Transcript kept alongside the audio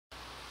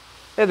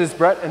Hey, this is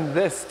Brett, and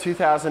this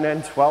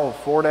 2012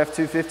 Ford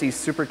F250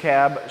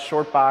 SUPERCAB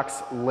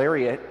SHORTBOX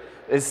Lariat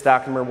is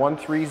stock number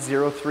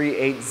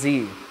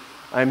 13038Z.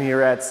 I'm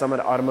here at Summit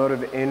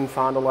Automotive in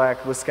Fond du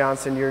Lac,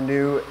 Wisconsin, your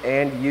new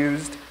and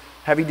used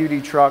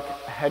heavy-duty truck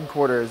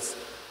headquarters.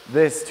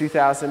 This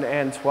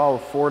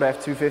 2012 Ford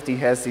F250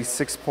 has the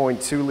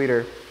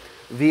 6.2-liter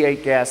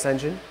V8 gas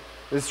engine.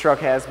 This truck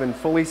has been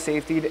fully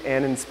safetied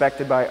and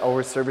inspected by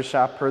our service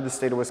shop per the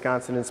state of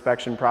Wisconsin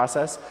inspection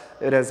process.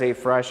 It has a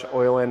fresh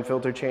oil and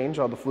filter change.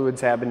 All the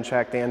fluids have been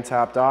checked and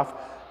topped off,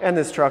 and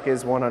this truck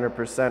is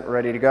 100%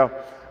 ready to go.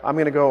 I'm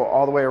going to go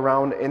all the way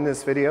around in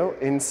this video,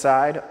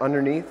 inside,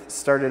 underneath,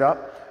 start it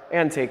up,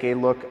 and take a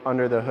look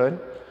under the hood.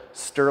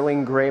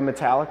 Sterling gray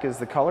metallic is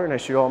the color, and I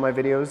shoot all my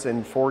videos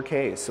in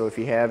 4K. So if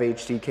you have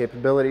HD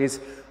capabilities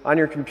on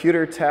your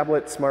computer,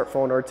 tablet,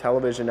 smartphone, or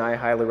television, I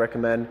highly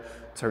recommend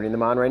turning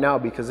them on right now,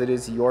 because it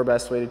is your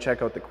best way to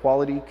check out the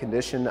quality,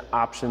 condition,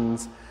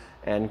 options,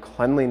 and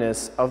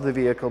cleanliness of the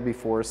vehicle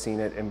before seeing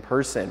it in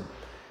person.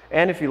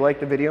 And if you like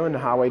the video and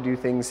how I do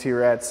things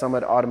here at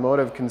Summit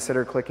Automotive,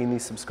 consider clicking the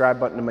subscribe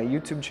button to my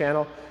YouTube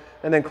channel,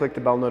 and then click the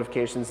bell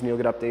notifications, and you'll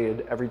get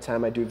updated every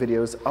time I do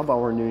videos of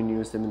our new and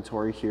used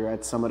inventory here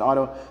at Summit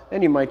Auto,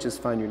 and you might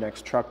just find your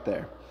next truck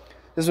there.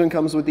 This one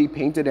comes with the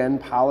painted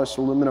and polished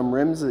aluminum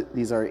rims.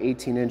 These are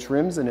 18-inch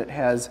rims, and it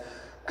has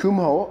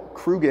Kumho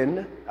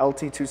Krugen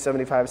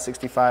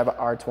LT275/65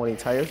 R20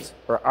 tires,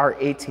 or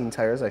R18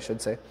 tires, I should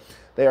say.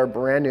 They are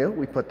brand new.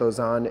 We put those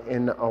on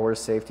in our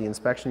safety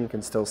inspection. You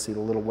can still see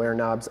the little wear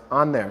knobs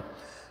on there.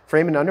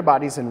 Frame and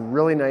underbody's in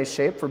really nice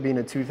shape for being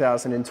a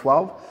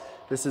 2012.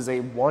 This is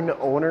a one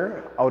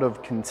owner out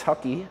of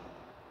Kentucky.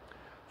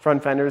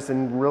 Front fender's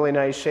in really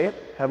nice shape.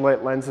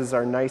 Headlight lenses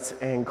are nice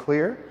and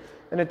clear,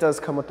 and it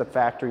does come with the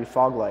factory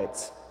fog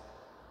lights.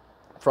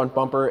 Front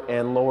bumper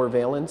and lower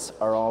valence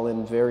are all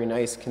in very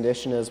nice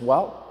condition as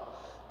well.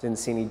 Didn't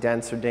see any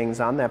dents or dings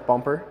on that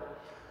bumper.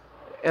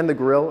 And the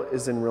grille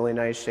is in really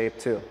nice shape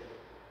too.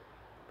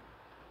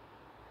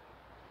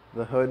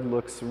 The hood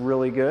looks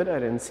really good. I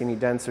didn't see any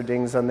dents or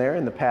dings on there.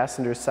 And the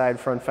passenger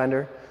side front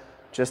fender,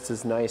 just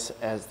as nice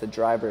as the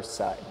driver's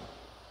side.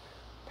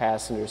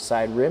 Passenger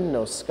side rim,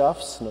 no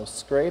scuffs, no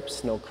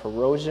scrapes, no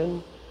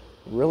corrosion.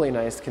 Really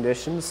nice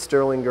condition.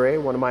 Sterling gray,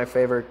 one of my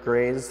favorite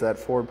grays that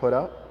Ford put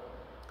up.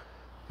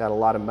 Got a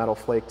lot of metal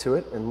flake to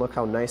it, and look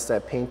how nice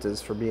that paint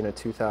is for being a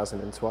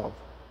 2012.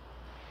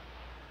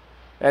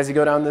 As you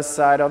go down this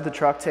side of the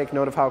truck, take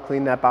note of how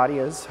clean that body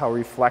is, how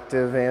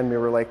reflective and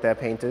mirror-like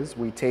that paint is.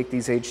 We take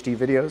these HD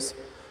videos,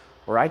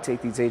 or I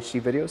take these HD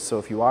videos, so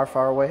if you are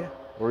far away,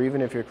 or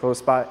even if you're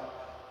close by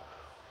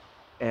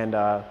and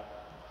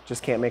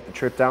just can't make the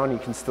trip down, you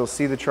can still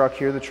see the truck,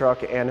 hear the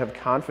truck, and have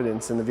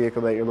confidence in the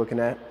vehicle that you're looking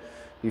at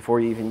before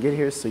you even get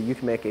here, so you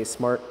can make a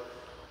smart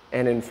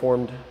and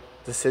informed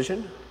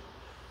decision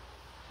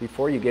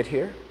before you get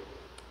here.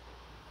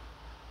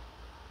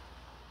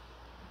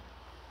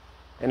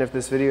 And if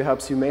this video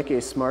helps you make a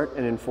smart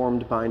and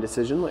informed buying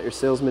decision, let your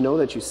salesman know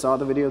that you saw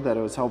the video, that it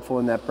was helpful,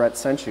 and that Brett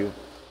sent you.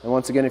 And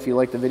once again, if you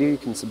like the video, you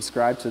can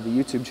subscribe to the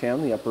YouTube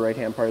channel in the upper right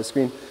hand part of the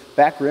screen.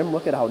 Back rim,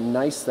 look at how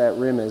nice that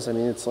rim is. I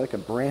mean, it's like a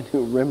brand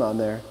new rim on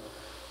there.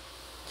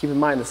 Keep in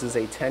mind, this is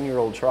a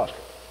 10-year-old truck.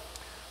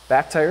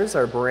 Back tires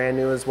are brand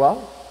new as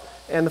well,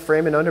 and the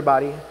frame and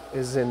underbody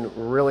is in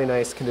really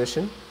nice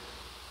condition.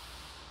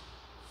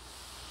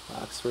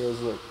 Box rails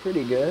look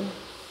pretty good.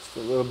 Just a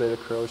little bit of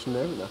corrosion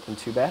there, but nothing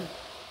too bad.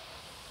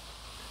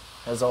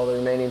 Has all the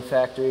remaining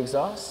factory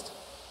exhaust.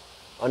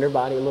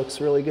 Underbody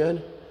looks really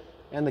good.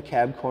 And the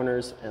cab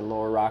corners and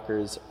lower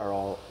rockers are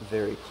all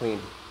very clean.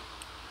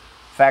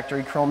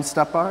 Factory chrome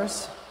step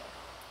bars.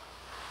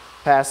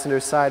 Passenger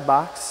side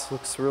box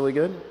looks really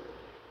good.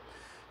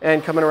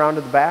 And coming around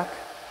to the back,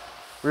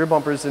 rear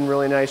bumper's in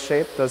really nice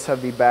shape. Does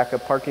have the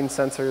backup parking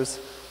sensors.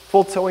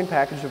 Full towing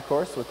package, of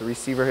course, with the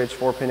receiver hitch,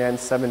 4-pin and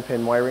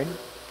 7-pin wiring.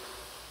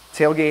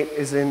 Tailgate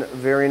is in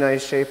very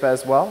nice shape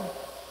as well.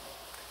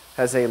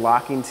 Has a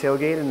locking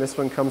tailgate, and this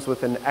one comes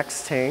with an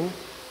X-Tang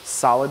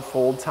solid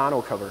fold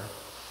tonneau cover.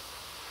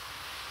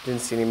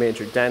 Didn't see any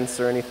major dents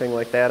or anything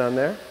like that on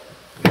there.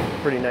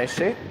 Pretty nice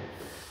shape.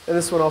 And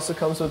this one also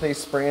comes with a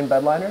spray and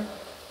bed liner,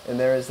 and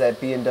there is that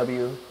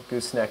B&W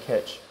Gooseneck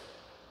hitch.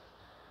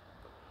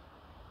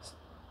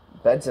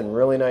 Bed's in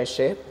really nice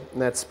shape,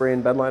 and that spray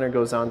and bed liner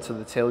goes onto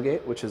the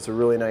tailgate, which is a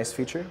really nice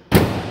feature.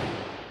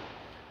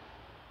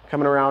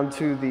 Coming around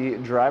to the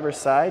driver's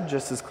side,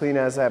 just as clean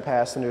as that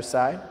passenger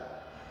side.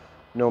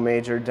 No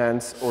major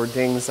dents or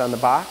dings on the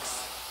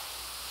box.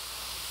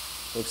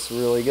 Looks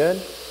really good.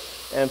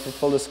 And for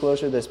full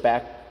disclosure, this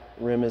back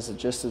rim is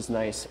just as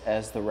nice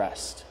as the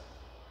rest.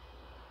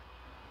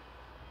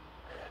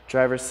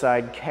 Driver's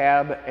side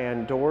cab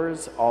and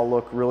doors all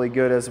look really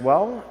good as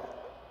well.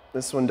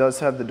 This one does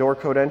have the door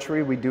code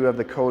entry. We do have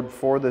the code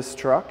for this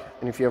truck.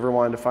 And if you ever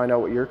wanted to find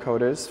out what your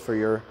code is for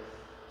your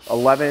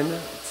 11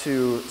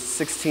 to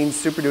 16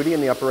 Super Duty,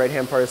 in the upper right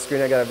hand part of the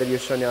screen, I got a video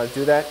showing you how to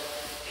do that.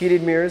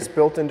 Heated mirrors,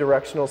 built-in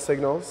directional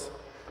signals.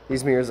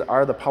 These mirrors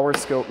are the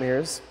Powerscope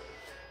mirrors.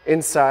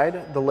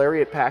 Inside, the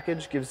Lariat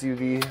package gives you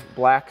the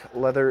black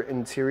leather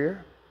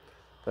interior.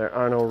 There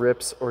are no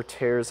rips or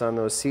tears on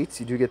those seats.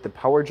 You do get the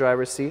power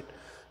driver seat,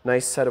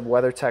 nice set of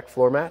WeatherTech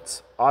floor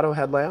mats, auto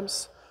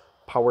headlamps,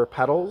 power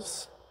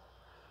pedals,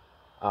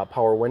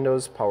 power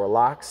windows, power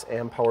locks,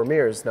 and power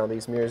mirrors. Now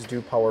these mirrors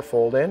do power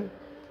fold in.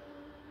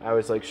 I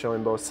always like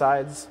showing both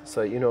sides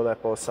so that you know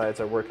that both sides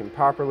are working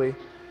properly,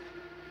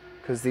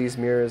 because these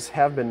mirrors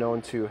have been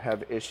known to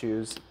have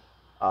issues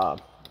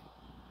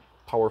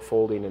power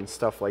folding and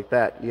stuff like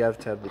that. You have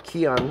to have the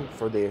key on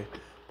for the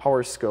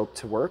Powerscope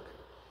to work.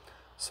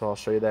 So I'll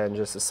show you that in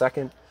just a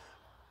second.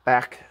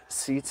 Back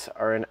seats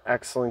are in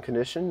excellent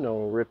condition,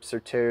 no rips or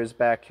tears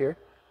back here.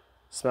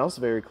 Smells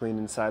very clean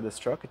inside this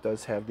truck. It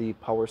does have the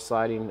power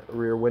sliding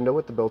rear window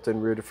with the built-in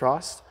rear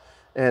defrost,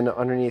 and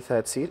underneath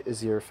that seat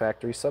is your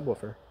factory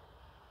subwoofer.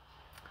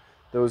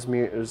 Those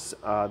mirrors,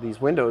 these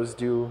windows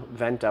do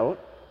vent out.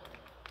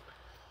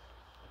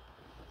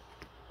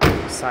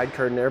 Side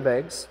curtain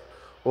airbags.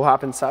 We'll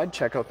hop inside,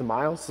 check out the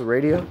miles, the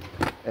radio,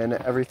 and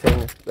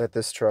everything that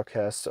this truck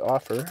has to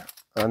offer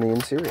on the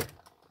interior.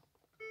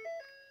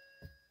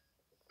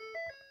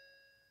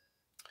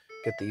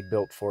 Get the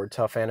built Ford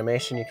Tough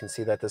animation. You can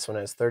see that this one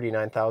has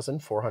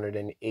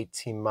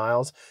 39,418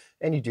 miles,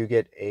 and you do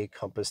get a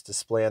compass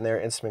display on there.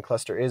 Instrument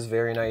cluster is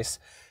very nice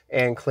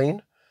and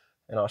clean.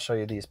 And I'll show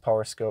you these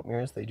Powerscope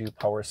mirrors. They do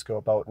power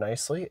scope out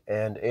nicely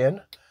and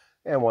in.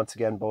 And once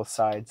again, both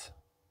sides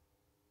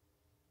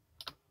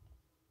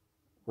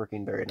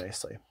working very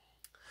nicely.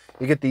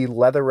 You get the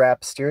leather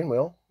wrap steering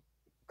wheel,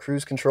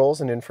 cruise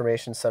controls and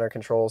information center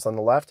controls on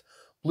the left,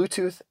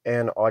 Bluetooth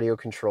and audio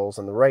controls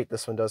on the right.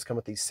 This one does come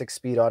with the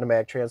 6-speed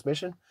automatic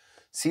transmission,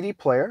 CD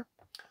player,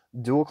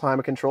 dual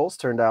climate controls,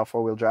 turn dial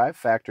 4-wheel drive,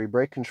 factory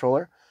brake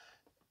controller,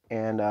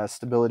 and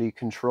stability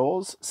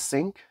controls,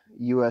 sync,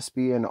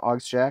 USB and aux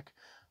jack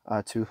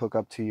to hook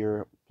up to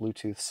your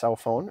Bluetooth cell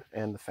phone,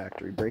 and the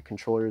factory brake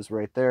controller is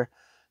right there.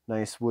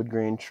 Nice wood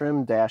grain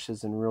trim, dash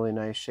is in really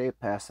nice shape,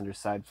 passenger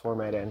side floor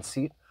mat and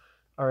seat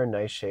are in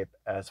nice shape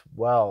as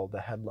well.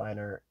 The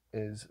headliner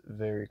is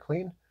very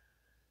clean.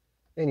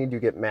 And you do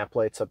get map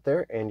lights up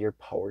there and your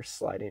power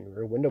sliding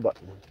rear window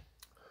button.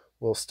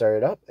 We'll start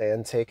it up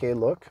and take a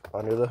look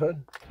under the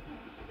hood.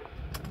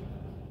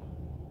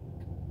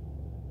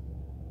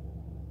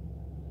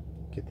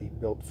 Get the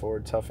built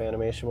Ford Tough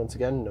animation once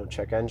again, no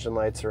check engine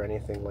lights or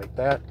anything like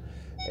that.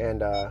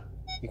 And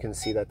you can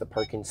see that the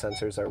parking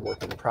sensors are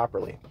working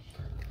properly.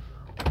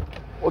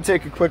 We'll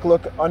take a quick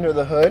look under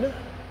the hood.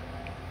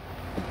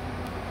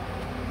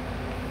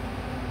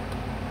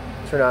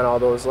 Turn on all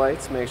those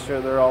lights, make sure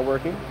they're all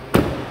working.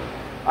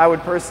 I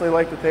would personally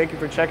like to thank you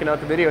for checking out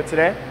the video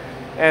today,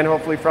 and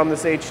hopefully from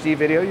this HD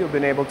video you've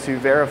been able to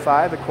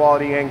verify the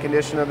quality and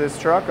condition of this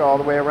truck all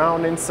the way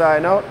around, inside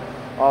and out.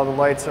 All the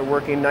lights are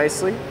working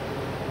nicely.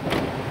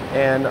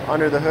 And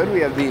under the hood we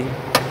have the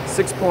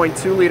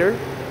 6.2 liter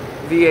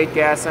V8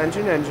 gas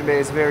engine. Engine bay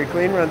is very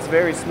clean, runs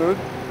very smooth.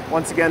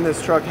 Once again,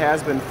 this truck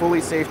has been fully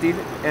safetied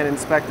and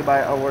inspected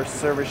by our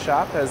service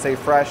shop, as a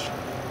fresh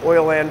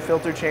oil and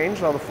filter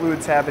change. All the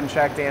fluids have been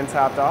checked and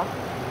topped off.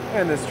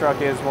 And this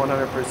truck is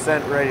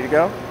 100% ready to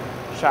go.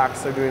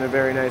 Shocks are doing a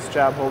very nice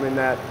job holding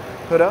that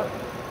hood up.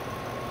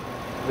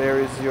 There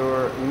is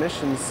your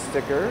emissions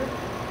sticker.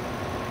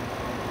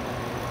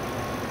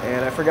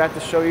 And I forgot to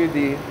show you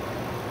the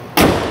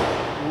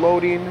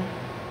loading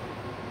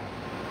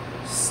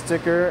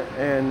sticker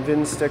and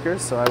VIN sticker,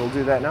 so I will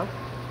do that now.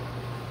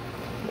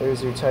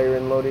 There's your tire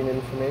and loading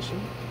information.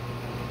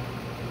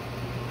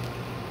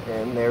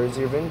 And there's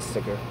your VIN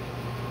sticker.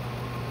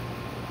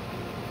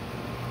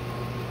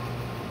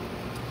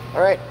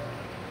 All right.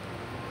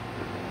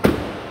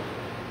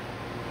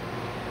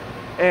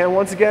 And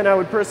once again, I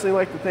would personally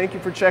like to thank you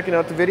for checking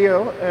out the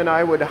video, and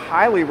I would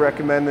highly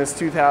recommend this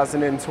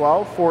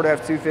 2012 Ford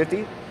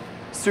F250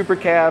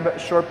 SUPERCAB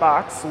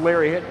SHORTBOX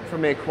Lariat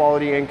from a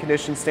quality and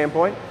condition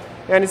standpoint.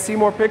 And to see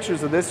more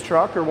pictures of this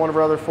truck or one of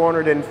our other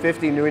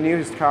 450 new and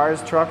used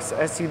cars, trucks,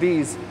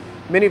 SUVs,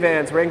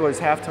 minivans, Wranglers,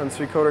 half tons,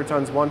 3/4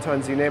 tons, 1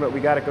 tons, you name it, we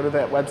got it. Go to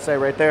that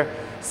website right there,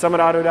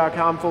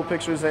 summitauto.com. Full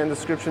pictures and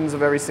descriptions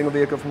of every single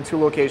vehicle from 2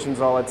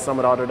 locations, all at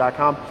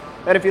summitauto.com.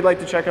 And if you'd like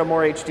to check out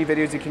more HD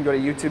videos, you can go to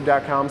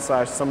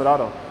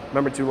youtube.com/summitauto.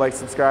 Remember to like,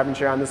 subscribe, and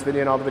share on this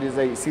video and all the videos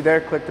that you see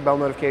there. Click the bell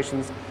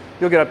notifications.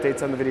 You'll get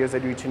updates on the videos I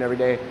do each and every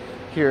day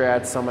here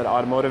at Summit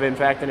Automotive. In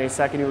fact, in a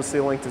second, you will see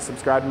a link to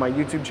subscribe to my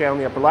YouTube channel in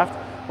the upper left,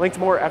 link to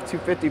more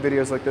F250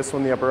 videos like this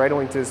one in the upper right, a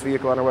link to this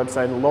vehicle on our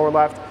website in the lower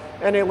left,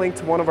 and a link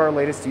to one of our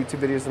latest YouTube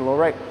videos in the lower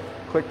right.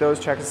 Click those,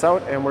 check us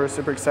out, and we're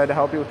super excited to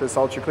help you with this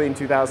ultra clean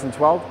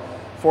 2012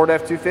 Ford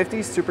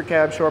F250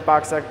 SUPERCAB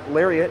SHORTBOX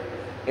Lariat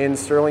in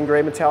sterling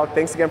gray metallic.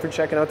 Thanks again for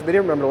checking out the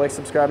video. Remember to like,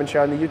 subscribe, and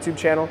share on the YouTube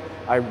channel.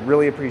 I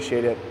really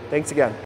appreciate it. Thanks again.